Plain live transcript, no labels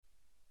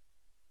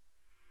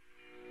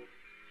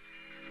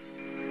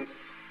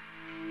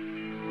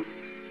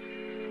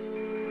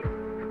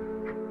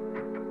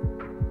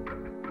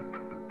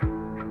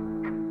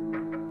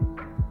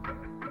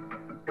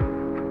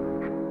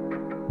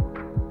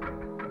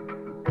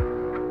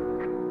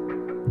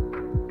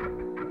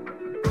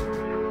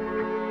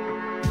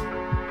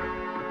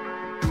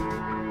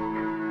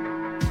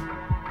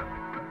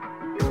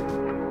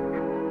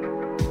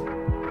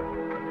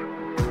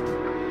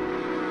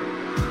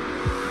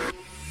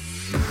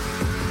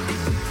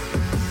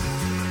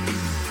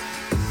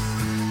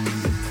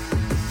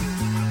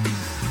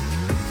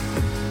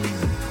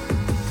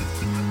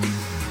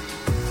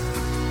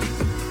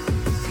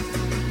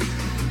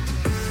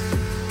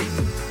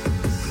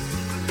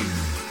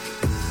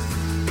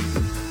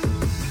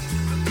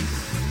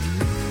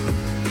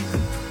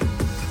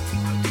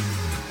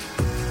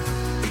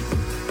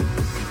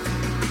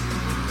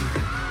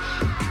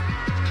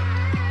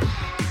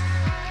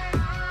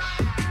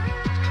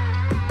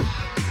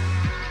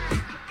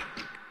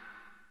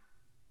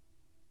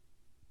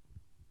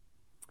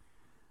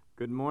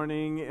Good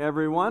morning,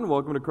 everyone.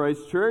 Welcome to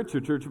Christ Church, a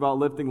church about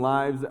lifting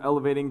lives,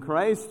 elevating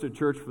Christ, a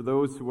church for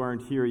those who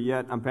aren't here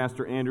yet. I'm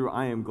Pastor Andrew.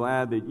 I am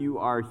glad that you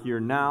are here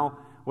now.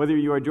 Whether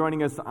you are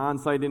joining us on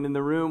site and in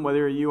the room,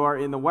 whether you are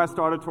in the West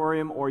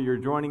Auditorium or you're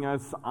joining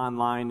us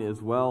online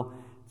as well,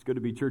 it's good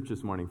to be church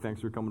this morning.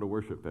 Thanks for coming to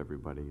worship,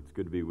 everybody. It's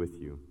good to be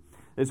with you.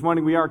 This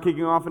morning we are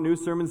kicking off a new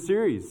sermon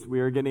series. We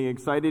are getting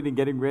excited and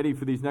getting ready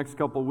for these next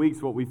couple of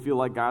weeks, what we feel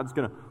like God's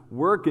going to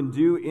work and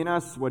do in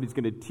us, what He's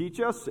going to teach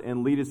us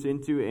and lead us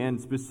into,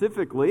 and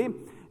specifically,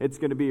 it's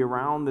going to be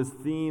around this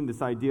theme,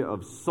 this idea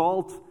of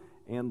salt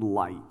and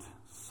light.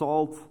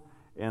 Salt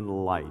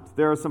and light.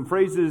 There are some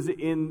phrases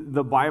in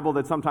the Bible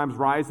that sometimes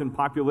rise in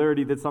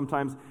popularity that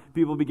sometimes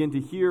people begin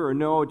to hear or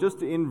know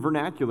just in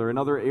vernacular in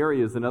other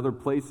areas and other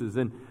places.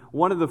 And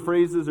one of the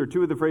phrases or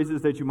two of the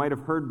phrases that you might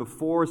have heard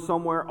before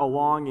somewhere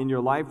along in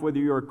your life, whether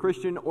you're a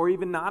Christian or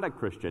even not a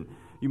Christian,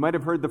 you might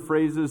have heard the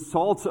phrases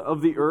salt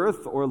of the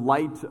earth or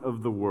light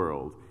of the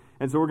world.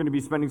 And so we're going to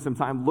be spending some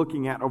time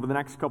looking at over the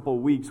next couple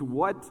of weeks,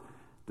 what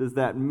does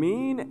that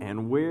mean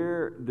and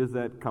where does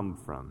that come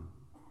from?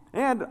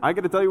 And I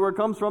got to tell you where it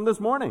comes from this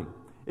morning.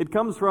 It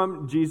comes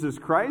from Jesus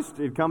Christ.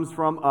 It comes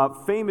from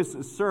a famous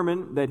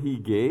sermon that He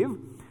gave.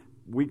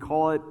 We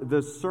call it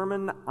the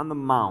Sermon on the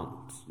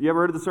Mount. You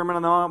ever heard of the Sermon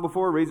on the Mount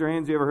before? Raise your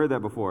hands. You ever heard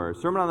that before?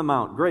 Sermon on the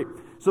Mount. Great.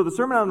 So the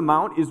Sermon on the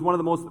Mount is one of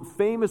the most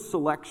famous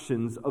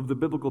selections of the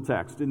biblical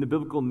text. In the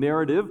biblical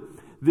narrative,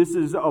 this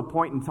is a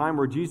point in time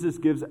where Jesus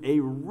gives a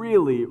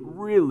really,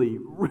 really,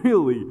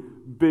 really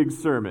big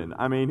sermon.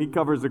 I mean, He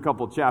covers a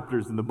couple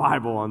chapters in the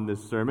Bible on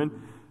this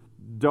sermon.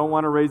 Don't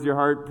want to raise your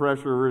heart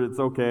pressure. It's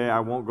okay.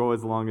 I won't go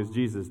as long as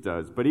Jesus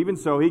does. But even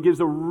so, He gives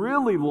a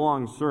really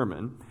long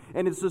sermon.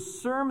 And it's a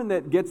sermon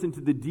that gets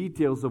into the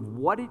details of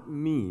what it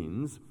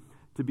means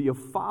to be a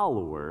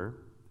follower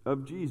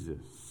of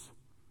Jesus.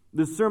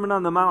 The Sermon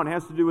on the Mount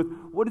has to do with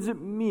what does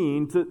it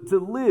mean to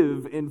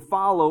live and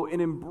follow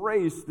and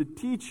embrace the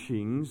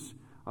teachings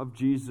of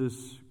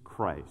Jesus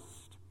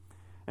Christ.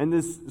 And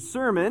this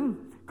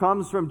sermon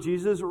comes from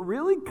Jesus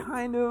really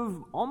kind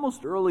of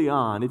almost early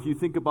on, if you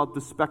think about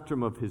the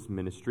spectrum of His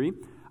ministry.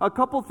 A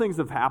couple things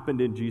have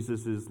happened in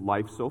Jesus'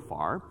 life so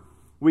far.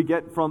 We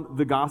get from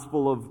the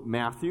Gospel of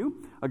Matthew.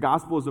 A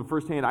gospel is a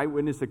first-hand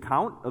eyewitness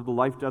account of the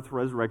life, death,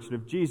 resurrection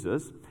of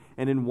Jesus.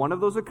 And in one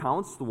of those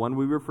accounts, the one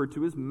we refer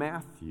to as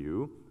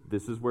Matthew,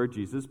 this is where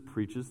Jesus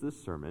preaches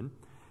this sermon.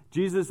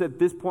 Jesus, at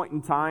this point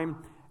in time,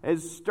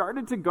 has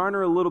started to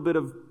garner a little bit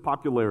of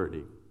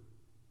popularity.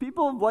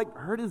 People have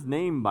heard His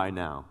name by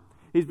now.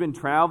 He's been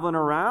traveling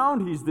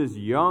around, he's this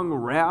young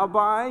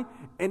rabbi,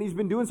 and he's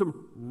been doing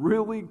some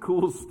really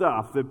cool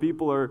stuff that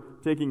people are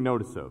taking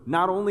notice of.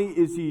 Not only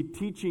is he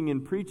teaching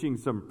and preaching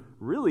some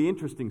really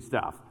interesting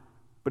stuff,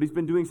 but he's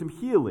been doing some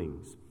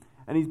healings,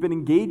 and he's been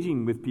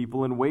engaging with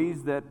people in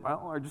ways that,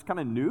 are just kind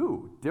of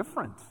new,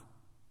 different,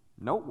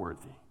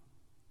 noteworthy.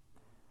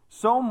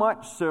 So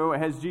much so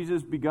has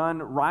Jesus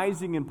begun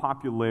rising in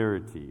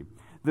popularity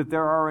that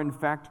there are, in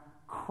fact,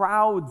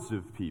 crowds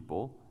of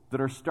people that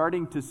are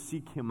starting to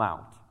seek Him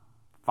out,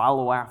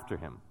 follow after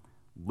Him,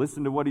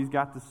 listen to what He's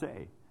got to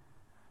say.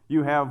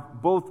 You have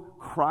both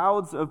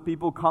crowds of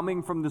people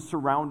coming from the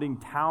surrounding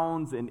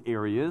towns and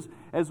areas,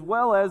 as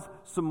well as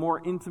some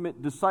more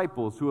intimate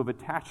disciples who have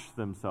attached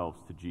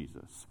themselves to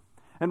Jesus.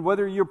 And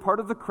whether you're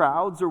part of the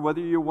crowds or whether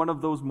you're one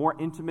of those more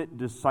intimate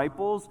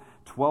disciples,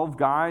 12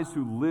 guys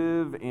who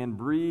live and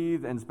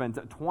breathe and spend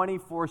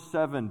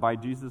 24/7 by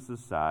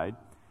Jesus' side,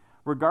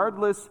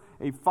 regardless,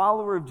 a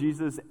follower of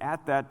Jesus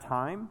at that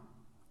time,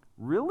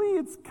 really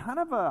it's kind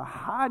of a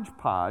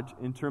hodgepodge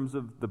in terms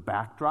of the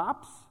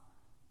backdrops,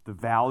 the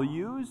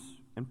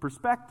values, and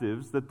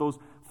perspectives that those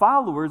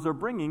followers are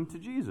bringing to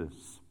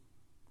Jesus.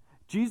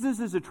 Jesus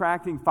is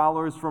attracting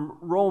followers from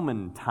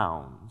Roman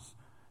towns,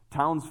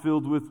 towns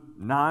filled with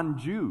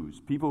non-Jews,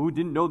 people who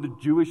didn't know the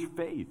Jewish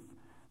faith,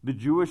 the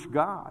Jewish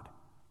God.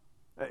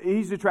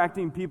 He's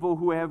attracting people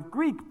who have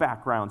Greek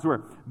backgrounds, who are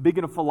big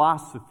into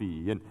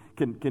philosophy and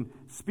can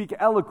speak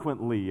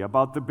eloquently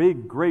about the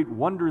big, great,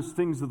 wondrous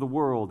things of the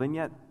world. And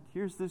yet,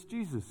 here's this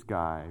Jesus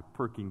guy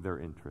perking their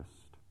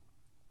interest.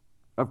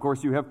 Of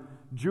course, you have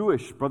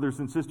Jewish brothers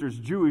and sisters,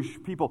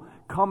 Jewish people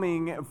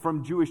coming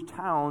from Jewish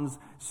towns,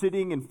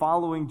 sitting and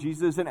following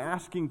Jesus and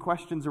asking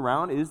questions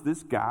around, is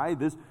this guy,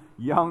 this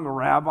young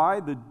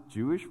rabbi, the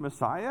Jewish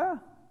Messiah?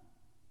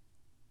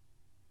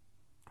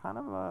 Kind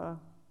of a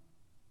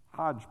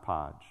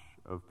hodgepodge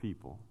of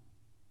people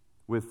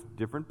with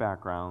different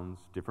backgrounds,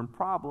 different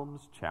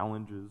problems,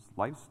 challenges,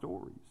 life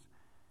stories.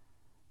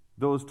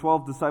 Those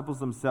 12 disciples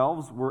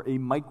themselves were a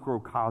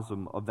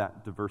microcosm of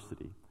that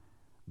diversity.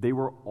 They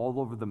were all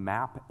over the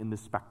map in the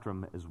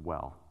spectrum as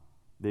well.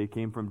 They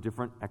came from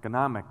different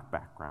economic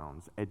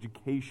backgrounds,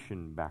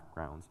 education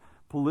backgrounds,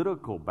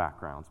 political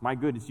backgrounds. My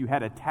goodness, you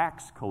had a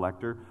tax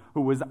collector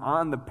who was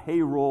on the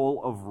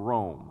payroll of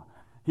Rome.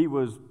 He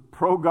was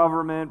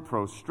pro-government,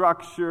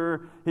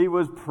 pro-structure. He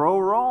was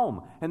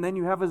pro-Rome. And then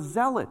you have a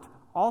zealot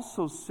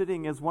also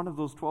sitting as one of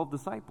those 12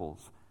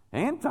 disciples.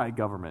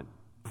 Anti-government,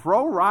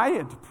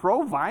 pro-riot,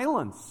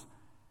 pro-violence.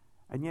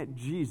 And yet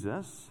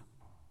Jesus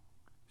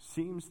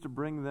seems to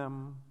bring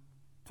them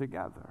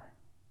together.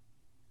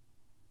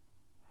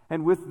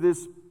 And with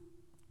this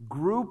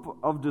group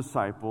of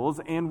disciples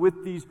and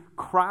with these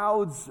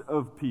crowds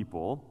of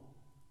people,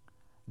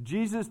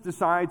 Jesus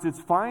decides it's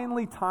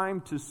finally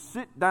time to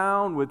sit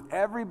down with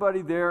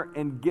everybody there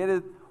and get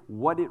at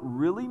what it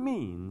really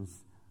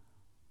means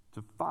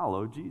to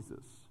follow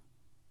Jesus.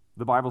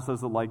 The Bible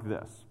says it like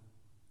this.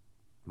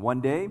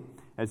 One day,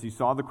 as he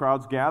saw the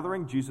crowds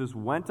gathering, Jesus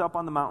went up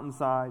on the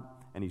mountainside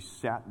and he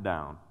sat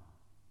down.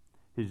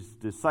 His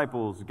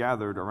disciples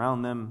gathered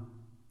around them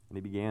and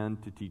he began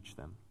to teach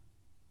them.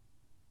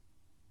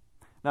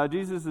 Now,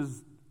 Jesus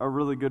is a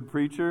really good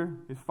preacher.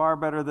 He's far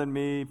better than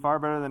me, far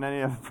better than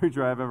any other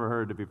preacher I've ever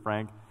heard, to be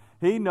frank.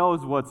 He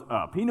knows what's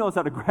up. He knows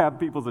how to grab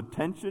people's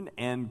attention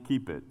and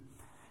keep it.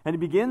 And he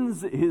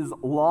begins his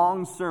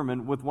long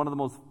sermon with one of the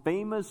most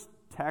famous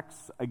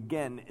texts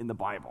again in the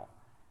Bible.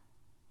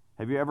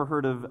 Have you ever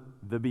heard of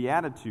the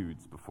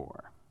Beatitudes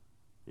before?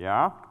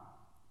 Yeah?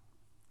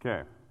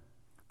 Okay.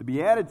 The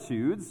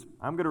Beatitudes,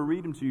 I'm going to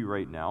read them to you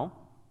right now.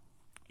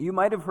 You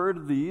might have heard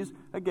of these,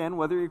 again,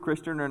 whether you're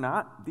Christian or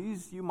not.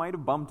 These you might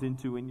have bumped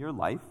into in your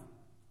life.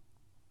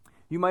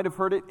 You might have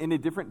heard it in a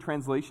different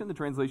translation. The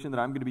translation that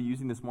I'm going to be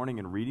using this morning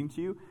and reading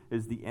to you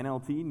is the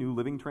NLT, New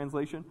Living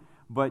Translation.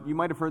 But you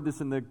might have heard this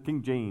in the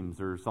King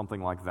James or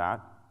something like that.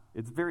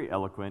 It's very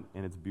eloquent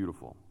and it's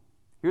beautiful.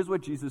 Here's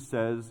what Jesus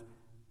says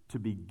to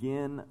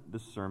begin the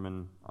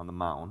Sermon on the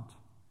Mount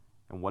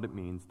and what it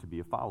means to be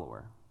a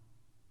follower.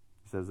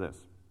 He says this: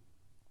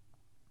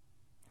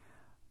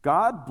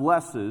 God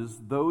blesses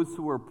those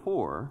who are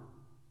poor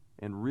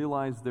and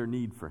realize their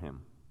need for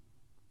him,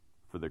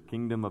 for the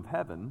kingdom of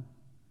heaven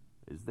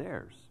is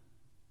theirs.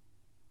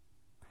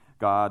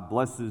 God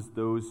blesses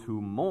those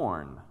who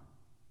mourn,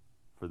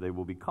 for they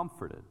will be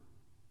comforted.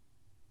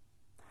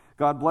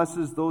 God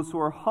blesses those who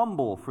are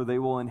humble, for they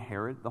will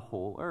inherit the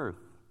whole earth.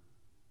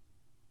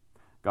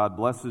 God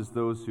blesses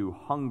those who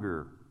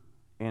hunger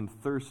and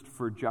thirst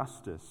for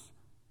justice,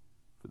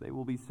 for they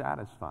will be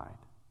satisfied.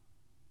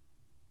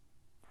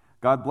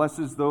 God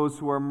blesses those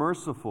who are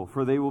merciful,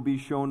 for they will be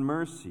shown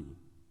mercy.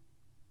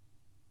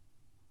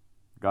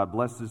 God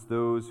blesses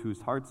those whose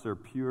hearts are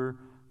pure,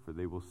 for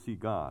they will see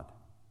God.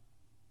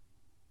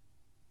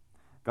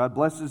 God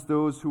blesses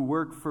those who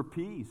work for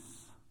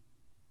peace,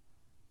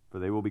 for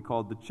they will be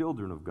called the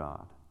children of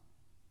God.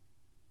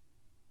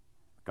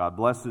 God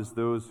blesses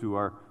those who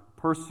are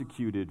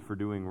persecuted for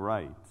doing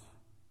right,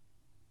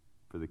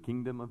 for the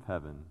kingdom of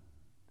heaven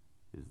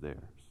is theirs.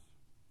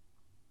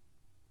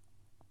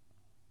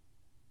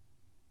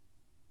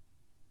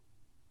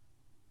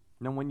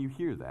 Now, when you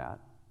hear that,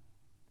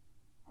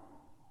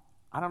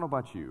 I don't know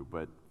about you,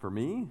 but for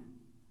me,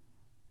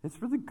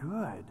 it's really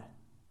good.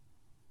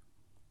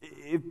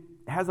 It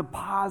has a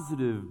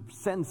positive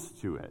sense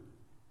to it.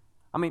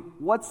 I mean,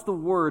 what's the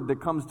word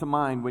that comes to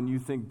mind when you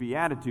think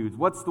Beatitudes?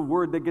 What's the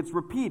word that gets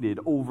repeated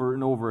over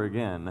and over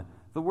again?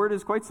 The word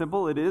is quite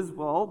simple. It is,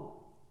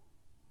 well,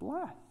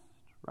 blessed,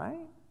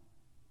 right?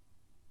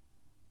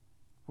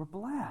 We're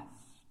blessed.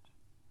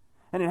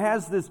 And it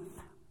has this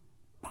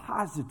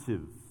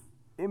positive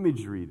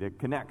imagery that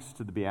connects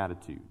to the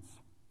Beatitudes.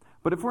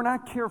 But if we're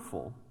not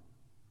careful,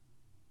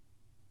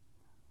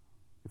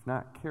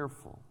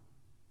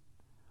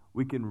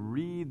 we can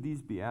read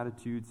these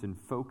Beatitudes and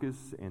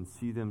focus and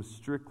see them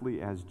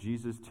strictly as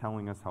Jesus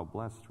telling us how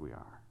blessed we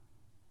are.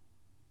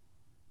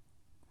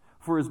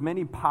 For as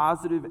many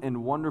positive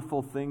and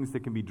wonderful things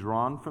that can be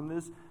drawn from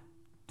this,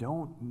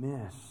 don't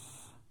miss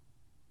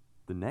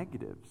the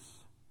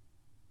negatives,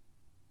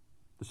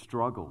 the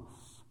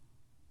struggles,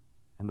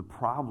 and the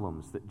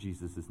problems that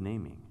Jesus is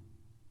naming.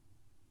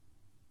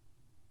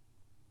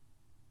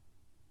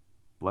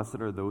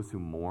 Blessed are those who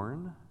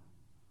mourn.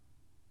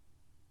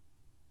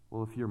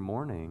 Well, if you're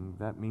mourning,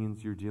 that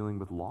means you're dealing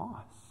with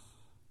loss,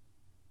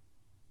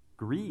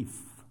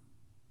 grief.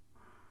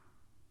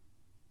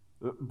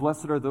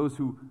 Blessed are those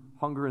who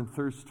hunger and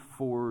thirst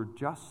for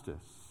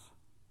justice.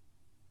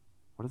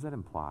 What does that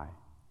imply?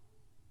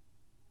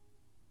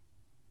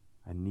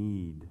 A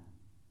need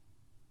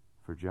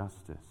for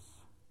justice,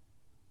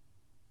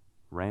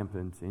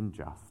 rampant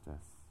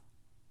injustice.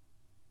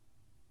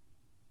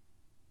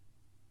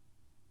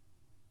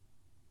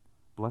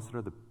 Blessed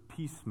are the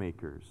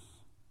peacemakers,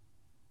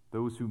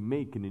 those who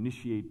make and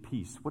initiate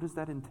peace. What does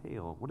that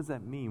entail? What does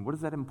that mean? What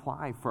does that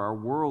imply for our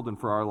world and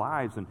for our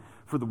lives and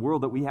for the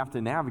world that we have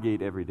to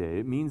navigate every day?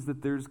 It means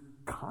that there's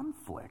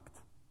conflict.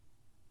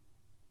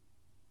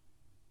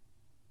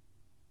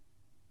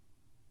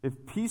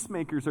 If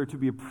peacemakers are to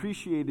be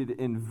appreciated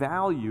and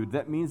valued,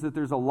 that means that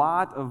there's a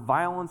lot of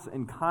violence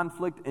and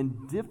conflict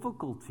and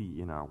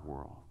difficulty in our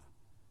world.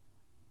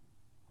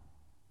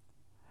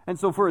 And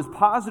so for as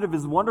positive,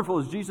 as wonderful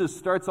as Jesus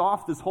starts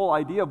off this whole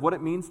idea of what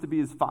it means to be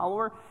his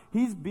follower,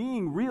 he's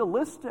being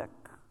realistic.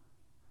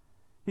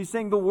 He's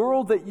saying the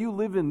world that you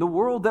live in, the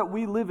world that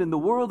we live in, the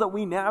world that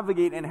we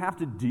navigate and have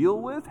to deal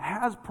with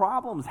has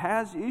problems,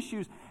 has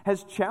issues,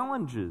 has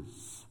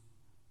challenges.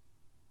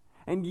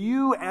 And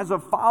you as a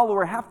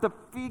follower have to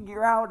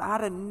figure out how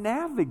to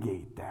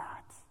navigate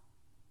that.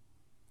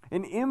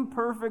 An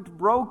imperfect,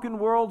 broken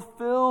world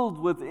filled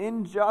with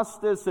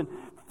injustice and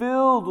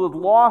filled with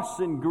loss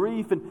and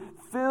grief and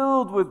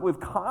filled with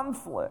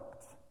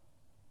conflict.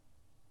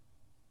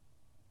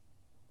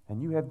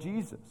 And you have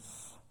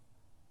Jesus,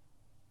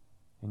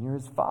 and you're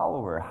his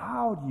follower.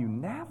 How do you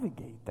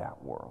navigate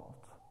that world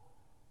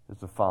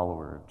as a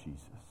follower of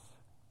Jesus?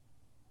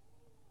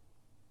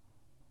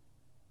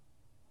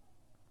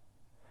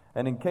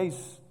 And in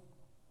case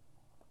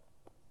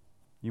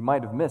you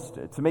might have missed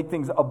it, to make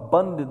things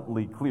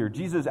abundantly clear,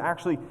 Jesus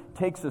actually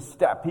takes a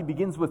step. He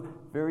begins with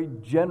very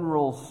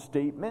general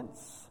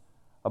statements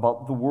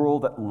about the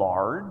world at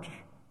large,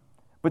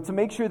 but to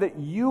make sure that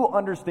you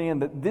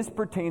understand that this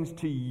pertains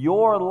to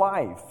your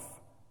life,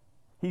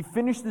 he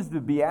finishes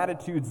the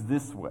Beatitudes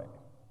this way.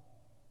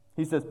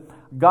 He says,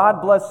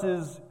 God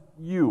blesses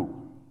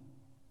you.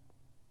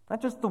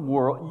 Not just the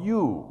world,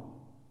 you.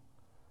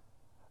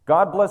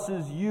 God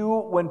blesses you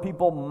when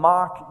people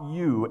mock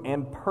you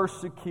and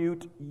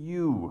persecute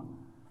you,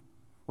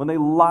 when they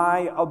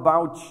lie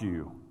about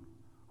you,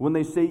 when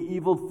they say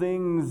evil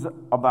things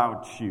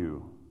about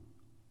you,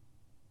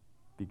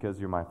 because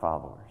you're my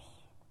followers.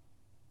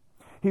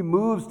 He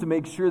moves to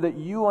make sure that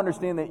you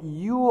understand that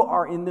you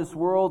are in this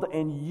world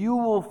and you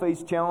will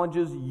face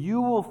challenges,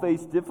 you will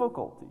face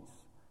difficulties.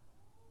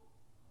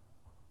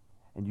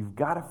 And you've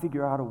got to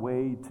figure out a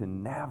way to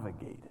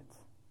navigate it.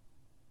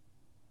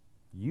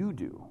 You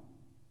do,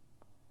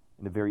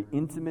 in a very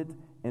intimate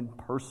and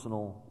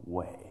personal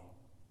way.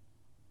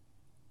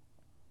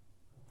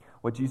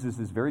 What Jesus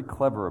is very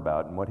clever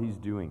about and what he's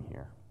doing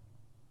here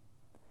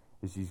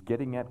is he's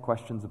getting at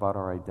questions about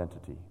our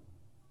identity.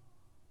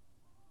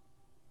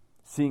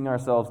 Seeing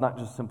ourselves not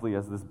just simply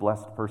as this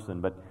blessed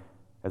person, but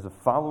as a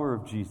follower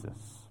of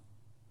Jesus.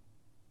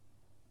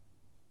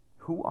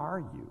 Who are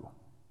you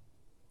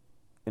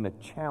in a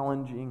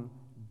challenging,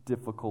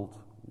 difficult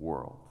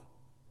world?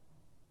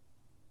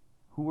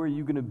 Who are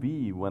you going to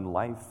be when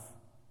life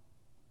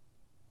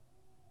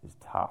is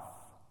tough?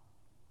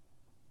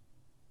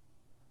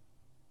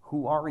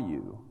 Who are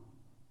you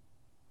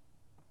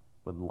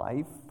when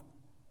life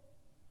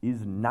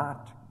is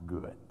not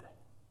good?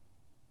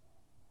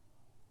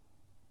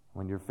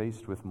 When you're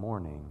faced with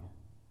mourning,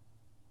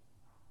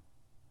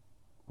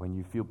 when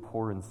you feel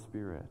poor in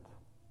spirit,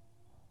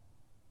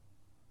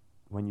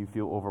 when you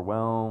feel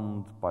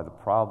overwhelmed by the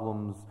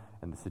problems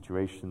and the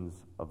situations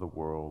of the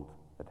world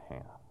at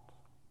hand.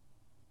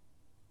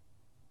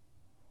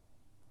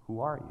 Who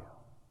are you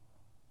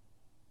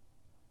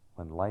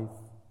when life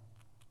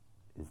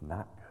is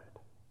not good?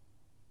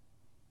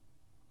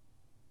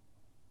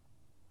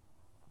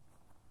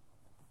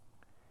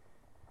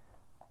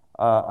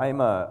 I'm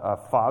a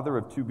father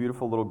of two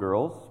beautiful little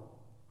girls,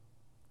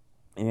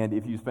 and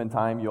if you spend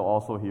time, you'll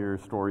also hear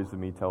stories of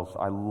me tell.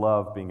 I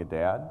love being a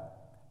dad,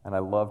 and I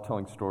love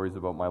telling stories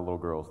about my little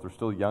girls. They're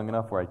still young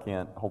enough where I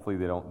can't. Hopefully,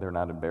 they're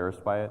not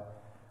embarrassed by it.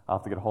 I'll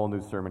have to get a whole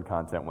new sermon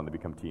content when they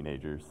become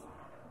teenagers.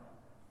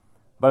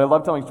 But I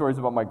love telling stories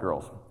about my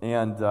girls.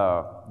 And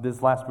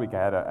this last week,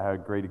 I had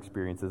a great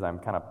experience as I'm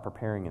kind of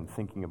preparing and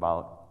thinking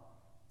about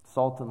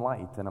salt and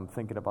light, and I'm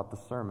thinking about the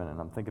sermon,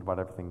 and I'm thinking about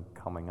everything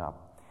coming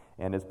up.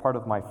 And as part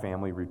of my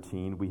family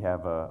routine, we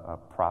have a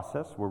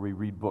process where we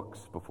read books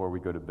before we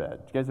go to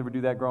bed. Did you guys ever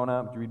do that growing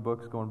up? Did you read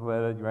books going to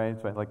bed, right?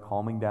 So like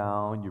calming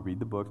down, you read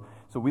the books.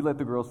 So we let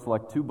the girls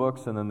select 2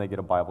 books, and then they get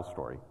a Bible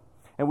story.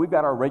 And we've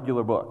got our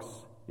regular books.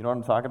 You know what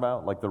I'm talking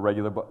about? Like the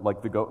regular book,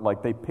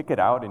 like they pick it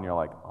out, and you're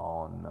like,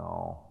 oh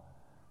no,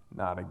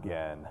 not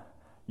again.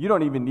 You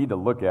don't even need to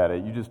look at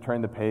it. You just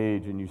turn the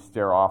page, and you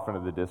stare off into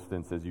the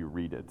distance as you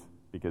read it,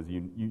 because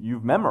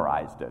you've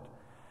memorized it.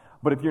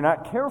 But if you're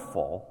not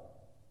careful,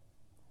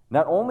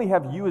 not only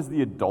have you as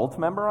the adult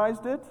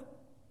memorized it,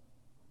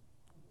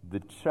 the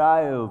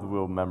child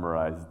will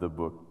memorize the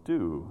book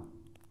too.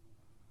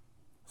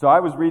 So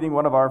I was reading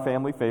one of our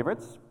family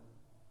favorites.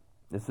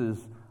 This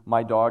is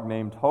My Dog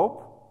Named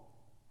Hope.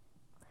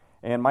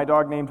 And My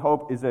Dog Named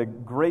Hope is a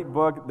great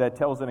book that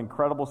tells an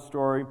incredible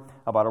story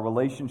about a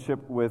relationship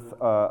with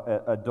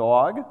a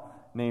dog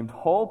named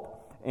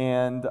Hope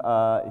and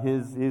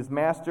his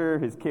master,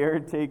 his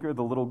caretaker,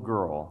 the little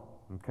girl.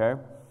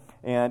 Okay?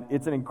 And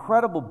it's an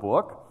incredible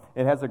book.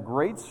 It has a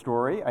great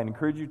story. I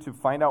encourage you to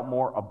find out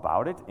more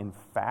about it. In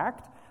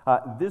fact,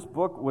 this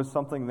book was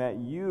something that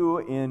you,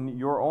 in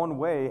your own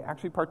way,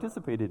 actually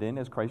participated in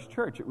as Christ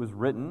Church. It was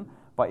written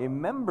by a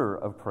member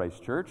of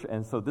Christ Church,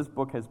 and so this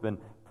book has been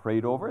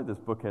prayed over. This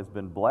book has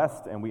been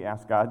blessed, and we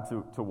ask God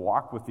to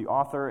walk with the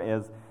author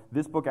as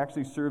this book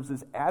actually serves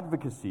as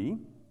advocacy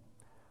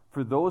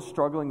for those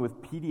struggling with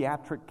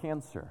pediatric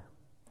cancer.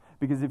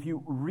 Because if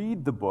you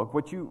read the book,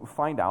 what you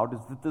find out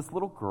is that this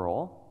little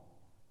girl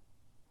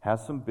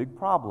has some big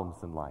problems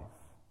in life.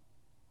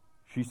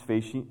 She's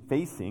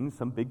facing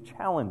some big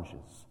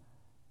challenges.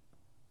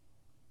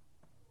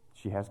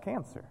 She has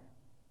cancer.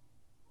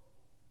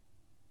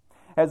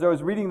 As I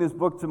was reading this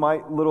book to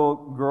my little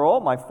girl,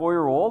 my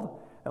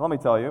 4-year-old, and let me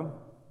tell you,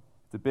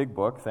 it's a big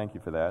book. Thank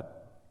you for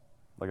that.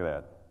 Look at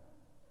that.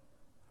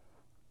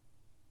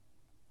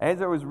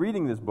 As I was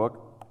reading this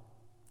book,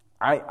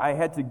 I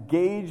had to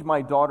gauge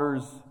my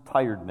daughter's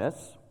tiredness,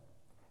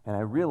 and I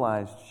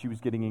realized she was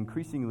getting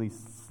increasingly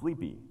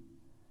sleepy.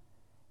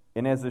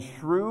 And as a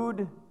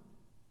shrewd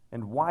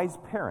and wise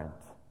parent,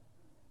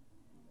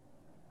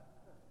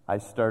 I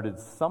started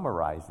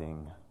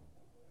summarizing.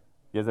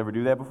 You guys ever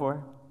do that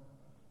before?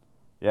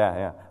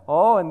 Yeah.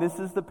 Oh, and this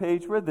is the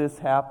page where this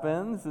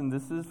happens, and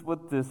this is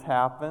what this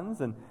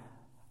happens. And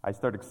I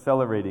start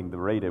accelerating the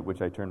rate at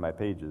which I turn my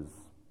pages,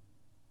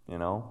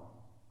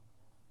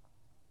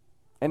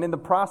 And in the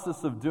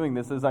process of doing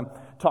this, as I'm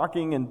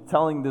talking and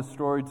telling this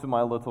story to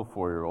my little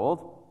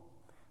 4-year-old,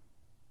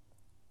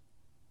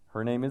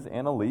 her name is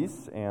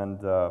Annalise,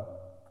 and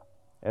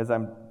as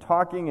I'm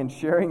talking and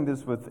sharing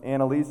this with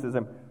Annalise, as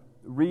I'm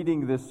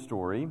reading this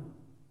story,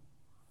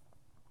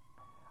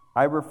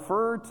 I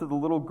refer to the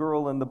little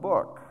girl in the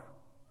book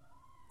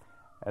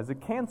as a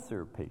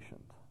cancer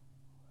patient.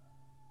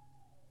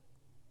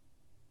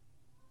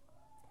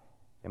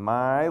 And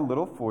my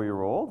little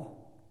 4-year-old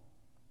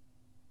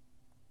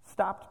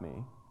stopped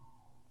me.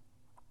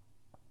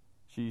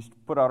 She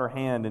put out her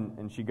hand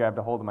and she grabbed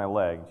a hold of my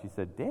leg. And she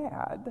said,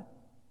 Dad,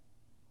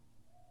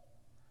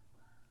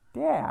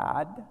 she's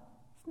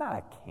not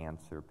a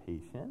cancer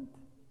patient.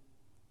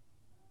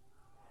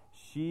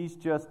 She's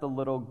just a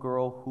little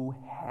girl who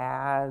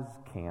has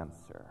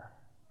cancer.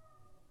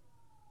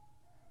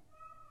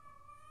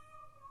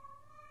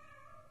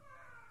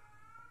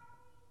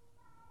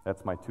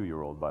 That's my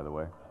 2-year-old, by the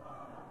way.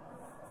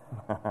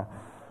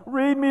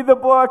 Read me the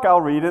book. I'll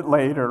read it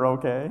later,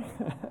 okay?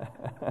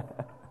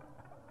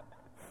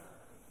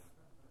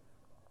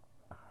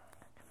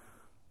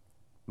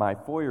 My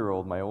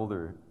 4-year-old, my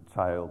older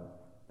child,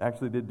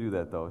 actually did do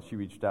that, though. She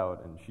reached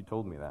out and she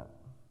told me that.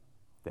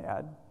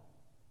 Dad,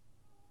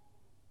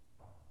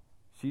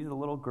 she's a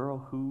little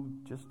girl who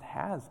just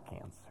has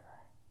cancer.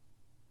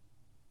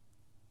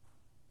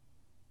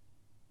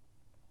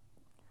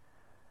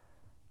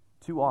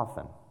 Too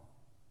often,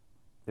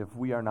 if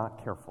we are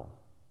not careful,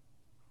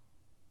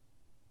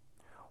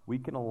 we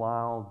can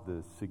allow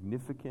the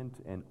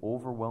significant and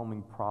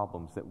overwhelming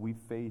problems that we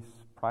face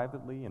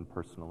privately and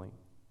personally,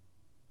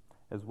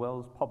 as well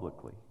as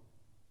publicly.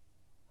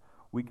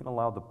 We can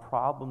allow the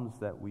problems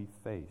that we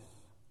face,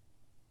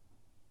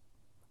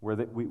 where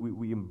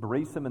we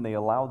embrace them and they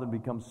allow them to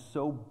become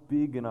so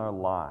big in our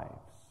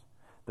lives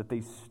that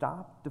they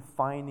stop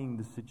defining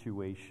the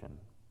situation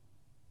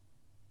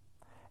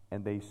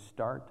and they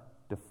start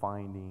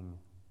defining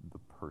the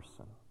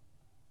person.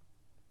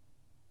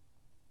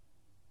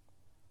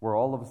 Where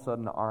all of a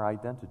sudden our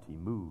identity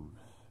moves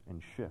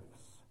and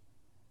shifts,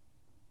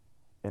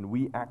 and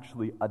we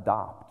actually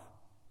adopt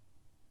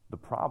the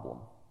problem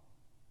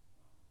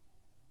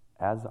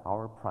as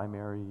our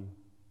primary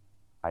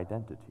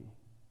identity.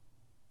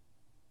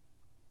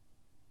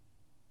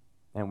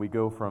 And we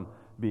go from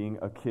being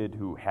a kid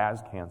who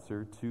has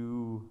cancer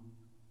to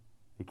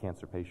a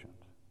cancer patient,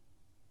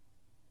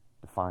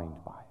 defined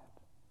by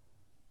it,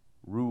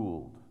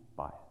 ruled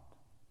by it.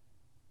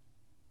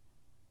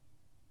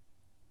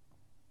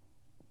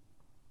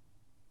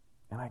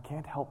 And I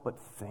can't help but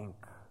think,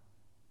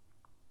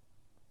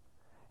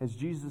 as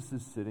Jesus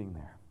is sitting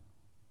there,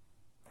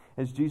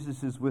 as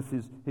Jesus is with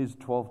his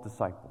 12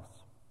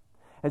 disciples,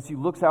 as he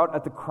looks out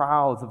at the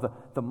crowds of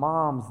the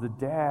moms, the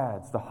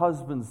dads, the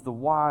husbands, the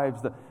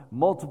wives, the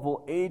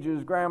multiple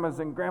ages, grandmas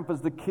and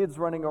grandpas, the kids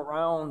running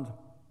around,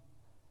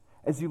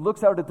 as he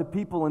looks out at the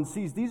people and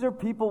sees these are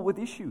people with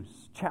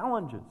issues,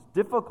 challenges,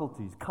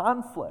 difficulties,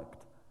 conflict.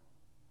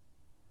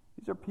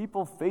 These are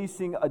people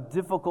facing a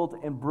difficult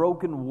and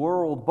broken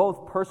world,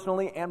 both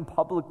personally and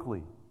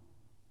publicly.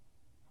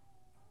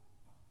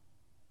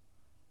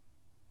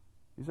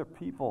 These are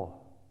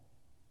people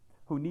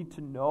who need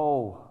to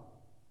know,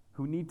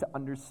 who need to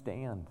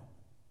understand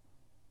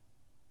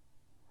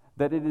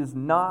that it is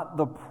not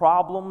the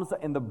problems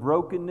and the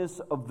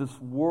brokenness of this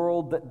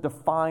world that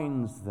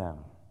defines them.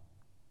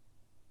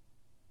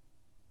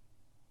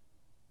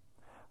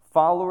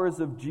 Followers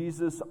of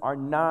Jesus are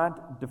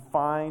not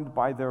defined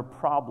by their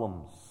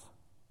problems.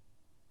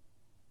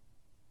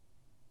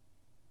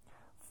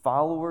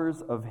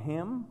 Followers of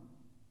Him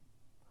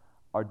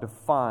are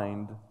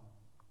defined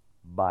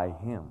by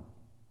Him.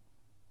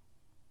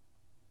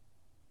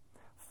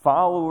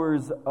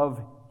 Followers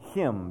of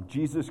Him,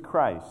 Jesus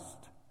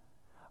Christ,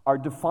 are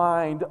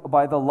defined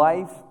by the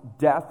life,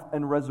 death,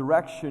 and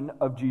resurrection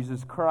of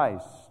Jesus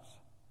Christ.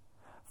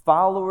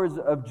 Followers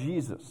of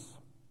Jesus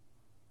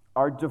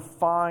are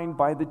defined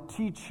by the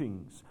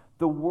teachings,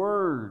 the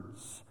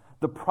words,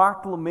 the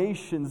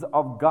proclamations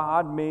of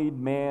God-made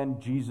man,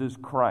 Jesus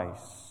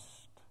Christ.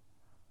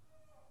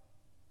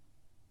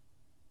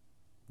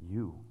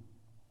 You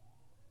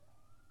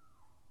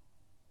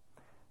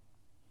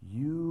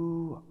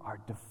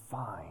are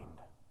defined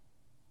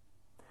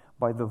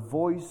by the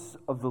voice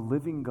of the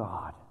living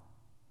God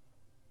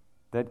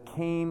that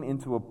came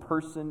into a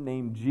person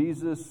named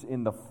Jesus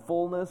in the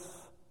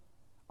fullness,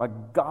 a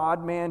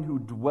God-man who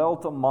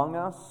dwelt among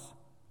us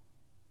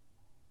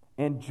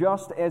And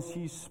just as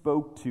he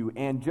spoke to,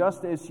 and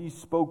just as he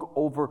spoke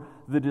over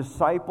the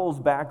disciples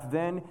back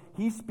then,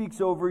 he speaks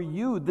over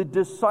you, the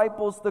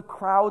disciples, the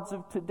crowds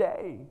of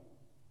today.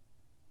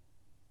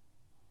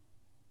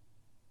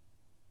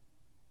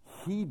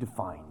 He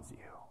defines you.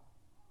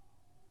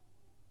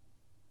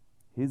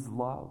 His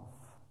love,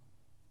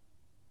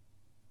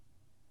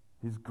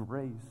 His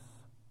grace,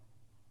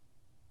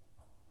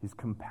 His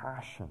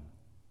compassion,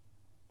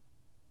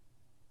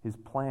 His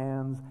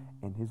plans,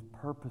 and His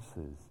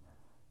purposes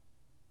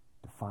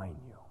define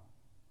you.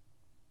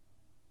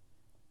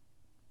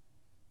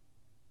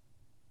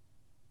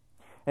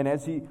 And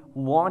as he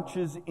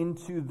launches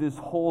into this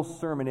whole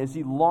sermon, as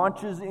he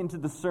launches into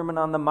the Sermon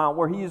on the Mount,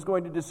 where he is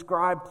going to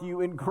describe to you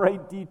in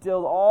great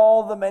detail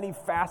all the many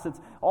facets,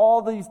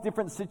 all these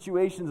different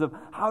situations of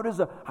how does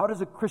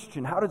a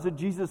Christian, how does a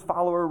Jesus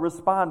follower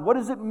respond? What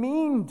does it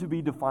mean to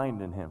be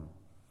defined in him?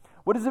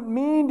 What does it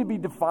mean to be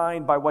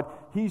defined by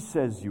what he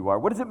says you are?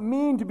 What does it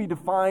mean to be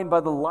defined by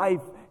the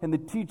life and the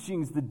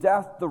teachings, the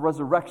death, the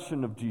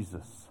resurrection of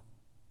Jesus?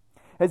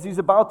 As he's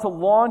about to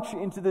launch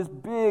into this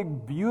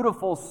big,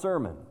 beautiful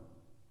sermon,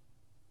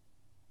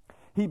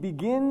 he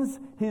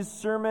begins his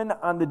sermon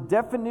on the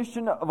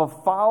definition of a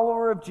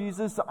follower of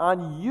Jesus,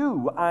 on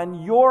you,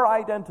 on your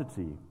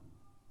identity,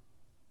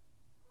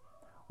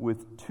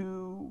 with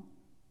two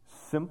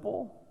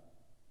simple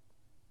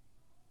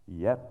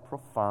yet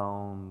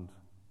profound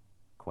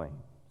claims.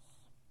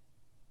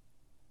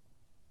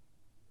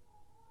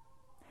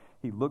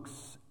 He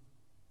looks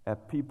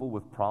at people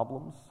with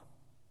problems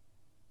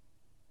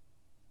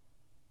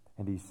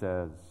and he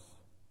says,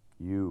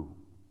 you,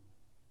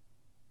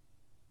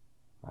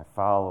 my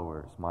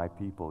followers, my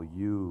people,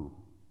 you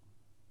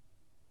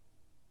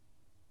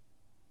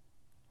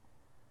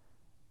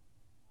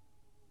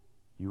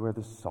are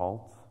the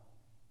salt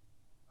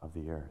of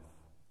the earth.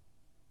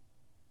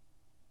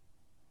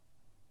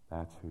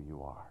 That's who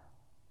you are.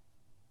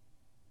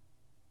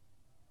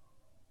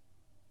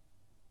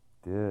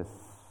 This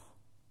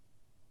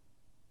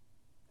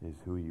is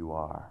who you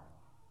are.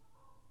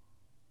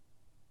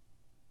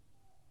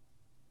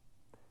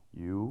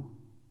 You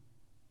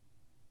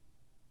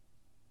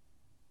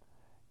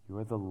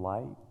are the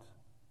light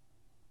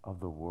of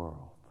the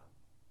world.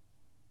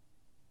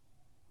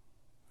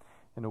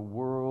 In a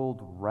world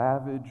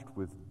ravaged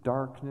with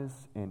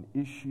darkness and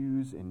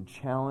issues and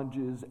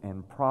challenges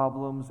and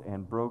problems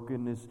and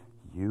brokenness,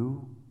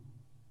 you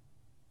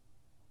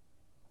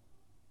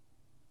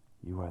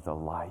are the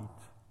light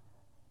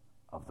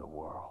of the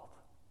world.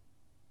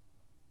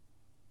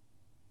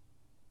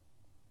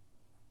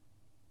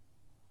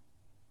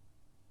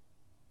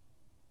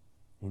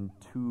 In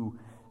two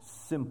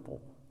simple,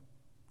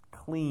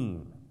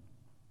 clean,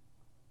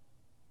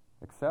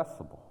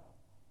 accessible,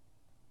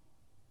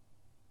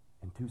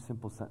 and two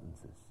simple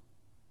sentences.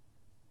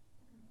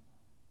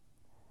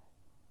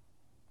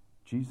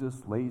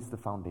 Jesus lays the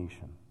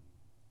foundation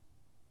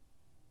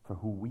for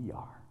who we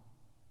are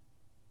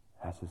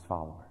as his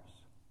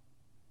followers.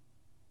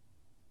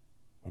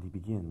 And he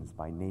begins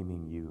by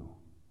naming you,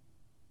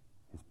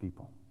 his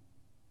people,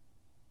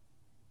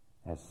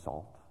 as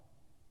salt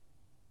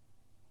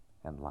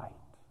and light.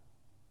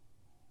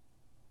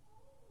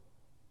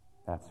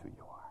 That's who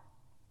you are.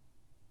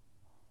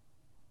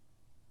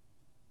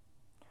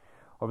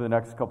 Over the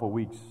next couple of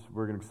weeks,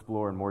 we're going to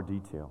explore in more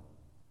detail,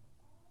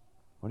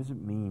 what does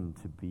it mean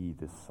to be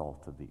the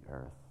salt of the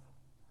earth?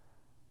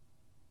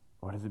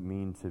 What does it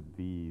mean to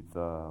be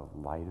the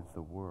light of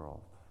the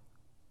world?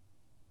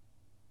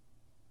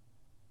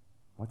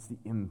 What's the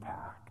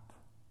impact?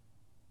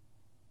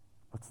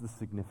 What's the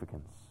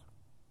significance?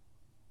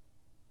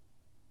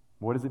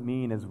 What does it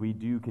mean as we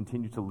do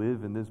continue to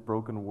live in this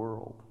broken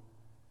world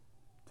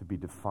to be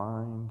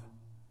defined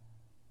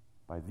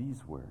by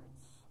these words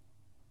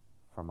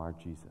from our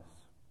Jesus?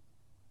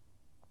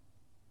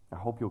 I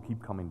hope you'll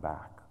keep coming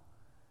back.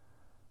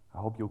 I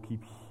hope you'll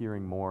keep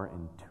hearing more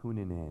and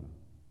tuning in.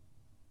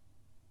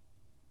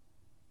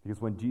 Because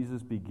when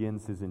Jesus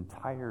begins his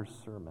entire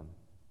sermon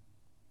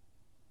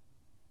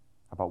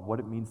about what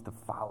it means to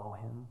follow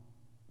him,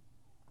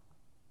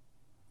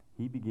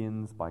 he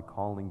begins by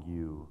calling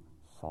you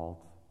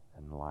salt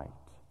and light.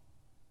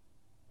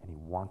 And he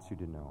wants you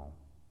to know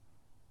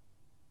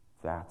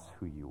that's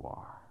who you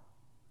are,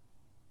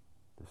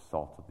 the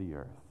salt of the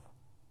earth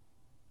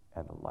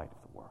and the light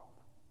of the world.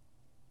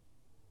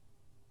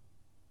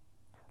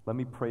 Let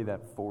me pray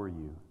that for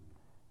you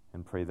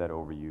and pray that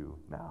over you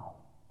now.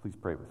 Please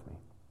pray with me.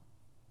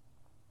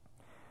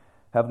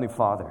 Heavenly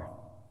Father,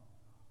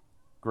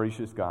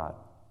 gracious God,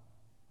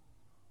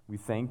 we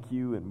thank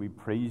you and we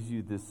praise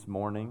you this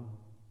morning.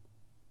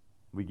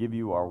 We give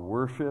you our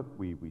worship.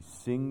 We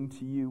sing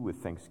to you with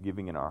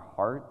thanksgiving in our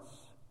hearts.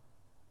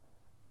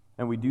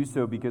 And we do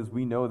so because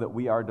we know that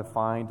we are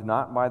defined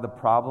not by the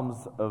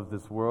problems of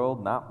this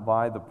world, not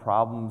by the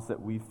problems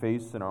that we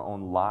face in our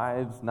own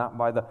lives, not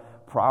by the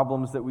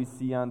problems that we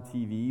see on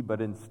TV,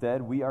 but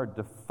instead we are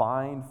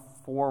defined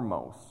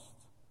foremost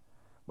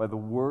by the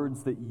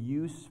words that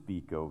you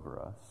speak over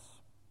us.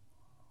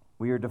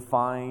 We are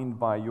defined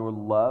by your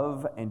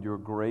love and your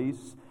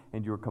grace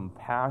and your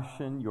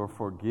compassion, your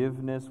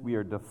forgiveness. We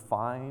are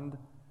defined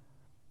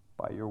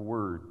by your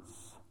words,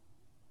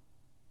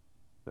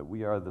 that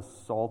we are the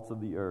salt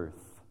of the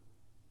earth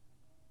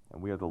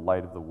and we are the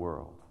light of the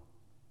world.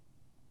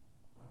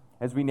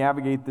 As we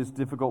navigate this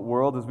difficult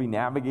world, as we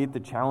navigate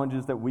the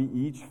challenges that we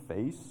each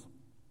face,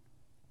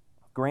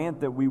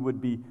 grant that we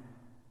would be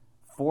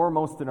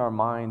foremost in our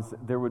minds,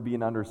 there would be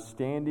an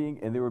understanding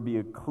and there would be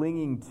a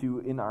clinging to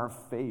in our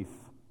faith,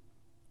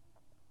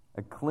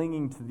 a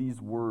clinging to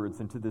these words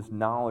and to this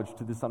knowledge,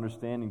 to this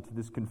understanding, to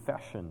this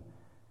confession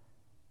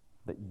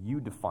that you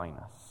define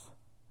us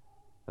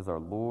as our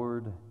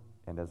Lord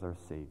and as our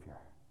Savior.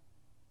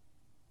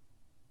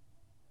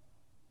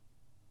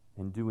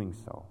 In doing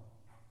so,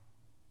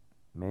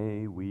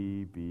 may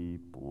we be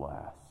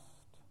blessed.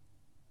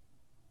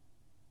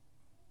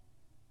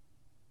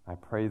 I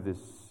pray this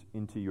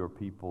into your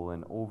people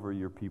and over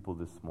your people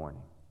this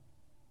morning.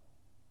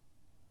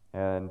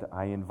 And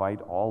I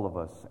invite all of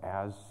us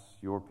as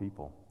your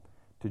people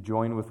to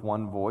join with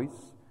one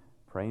voice,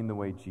 praying the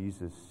way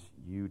Jesus,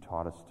 you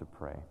taught us to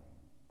pray.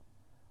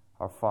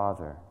 Our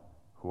Father,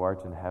 who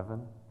art in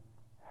heaven,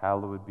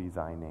 hallowed be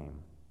thy name.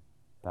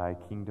 Thy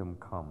kingdom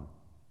come,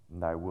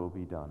 and thy will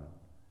be done,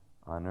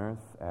 on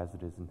earth as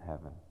it is in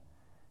heaven.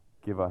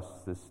 Give us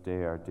this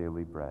day our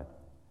daily bread,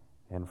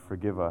 and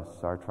forgive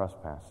us our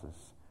trespasses,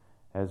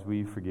 as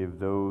we forgive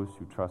those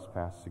who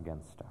trespass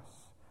against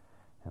us.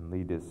 And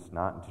lead us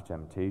not into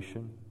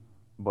temptation,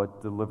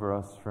 but deliver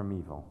us from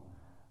evil.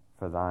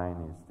 For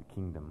thine is the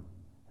kingdom,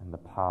 and the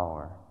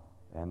power,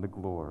 and the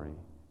glory,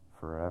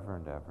 forever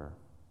and ever.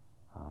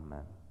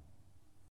 Amen.